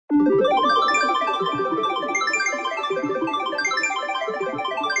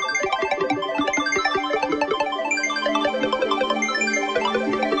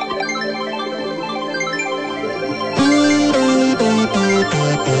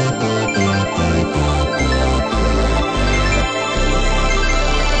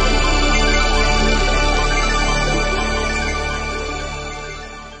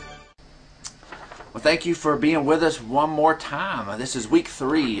Well, thank you for being with us one more time. This is week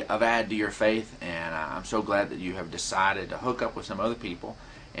 3 of Add to Your Faith, and I'm so glad that you have decided to hook up with some other people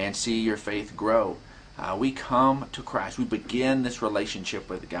and see your faith grow. We come to Christ. We begin this relationship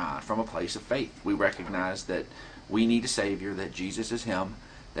with God from a place of faith. We recognize that we need a Savior, that Jesus is Him,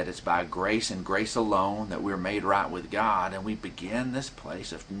 that it's by grace and grace alone that we're made right with God, and we begin this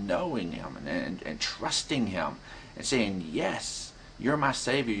place of knowing Him and trusting Him and saying, yes, you're my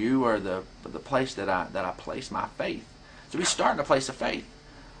Savior. You are the place that I place my faith. So we start in a place of faith.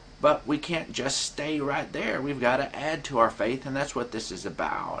 But we can't just stay right there. We've got to add to our faith, and that's what this is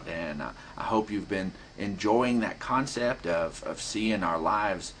about. And I hope you've been enjoying that concept of seeing our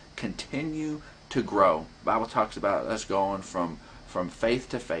lives continue to grow. The Bible talks about us going from faith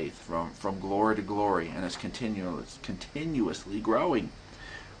to faith, from glory to glory, and it's continuously growing.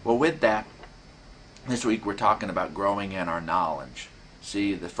 Well, with that, this week we're talking about growing in our knowledge.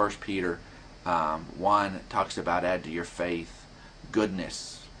 See, the 1 Peter 1 talks about add to your faith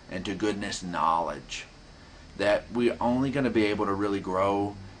goodness, and to goodness knowledge. That we're only going to be able to really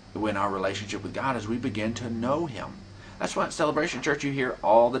grow in our relationship with God as we begin to know Him. That's why at Celebration Church you hear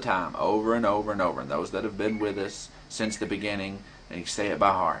all the time, over and over and over. And those that have been with us since the beginning, and you say it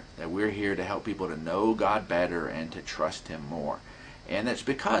by heart, that we're here to help people to know God better and to trust Him more. And that's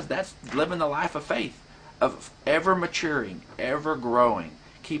because that's living the life of faith, of ever maturing, ever growing,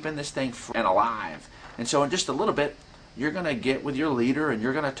 keeping this thing and alive. And so in just a little bit, you're going to get with your leader and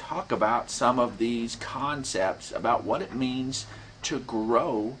you're going to talk about some of these concepts about what it means to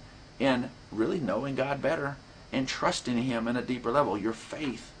grow in really knowing God better and trusting Him in a deeper level. Your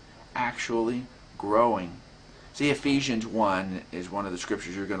faith actually growing. See, Ephesians 1 is one of the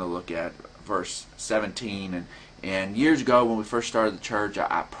scriptures you're going to look at, verse 17. And years ago when we first started the church,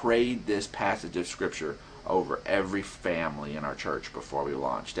 I prayed this passage of scripture over every family in our church before we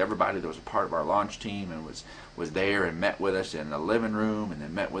launched. Everybody that was a part of our launch team and was there and met with us in the living room and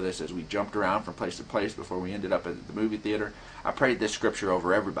then met with us as we jumped around from place to place before we ended up at the movie theater. I prayed this scripture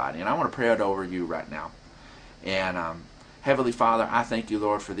over everybody, and I want to pray it over you right now. And Heavenly Father, I thank you,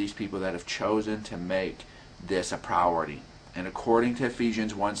 Lord, for these people that have chosen to make this a priority. And according to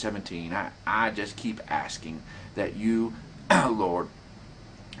Ephesians 1:17, I just keep asking that you, Lord,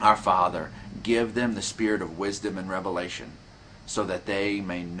 our Father, give them the spirit of wisdom and revelation so that they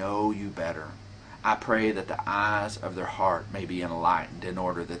may know you better. I pray that the eyes of their heart may be enlightened in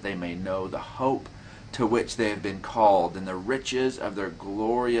order that they may know the hope to which they have been called and the riches of their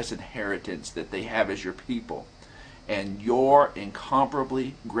glorious inheritance that they have as your people and your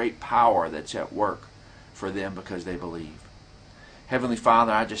incomparably great power that's at work for them because they believe. Heavenly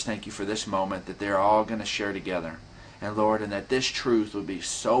Father, I just thank you for this moment that they're all going to share together. And Lord, and that this truth will be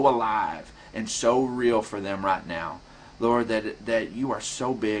so alive and so real for them right now. Lord, that you are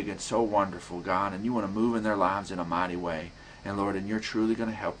so big and so wonderful, God, and you want to move in their lives in a mighty way. And Lord, and you're truly going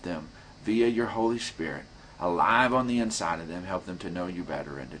to help them via your Holy Spirit, alive on the inside of them, help them to know you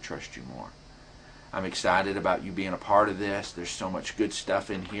better and to trust you more. I'm excited about you being a part of this. There's so much good stuff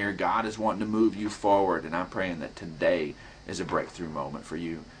in here. God is wanting to move you forward, and I'm praying that today is a breakthrough moment for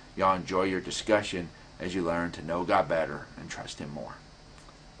you. Y'all enjoy your discussion as you learn to know God better and trust Him more.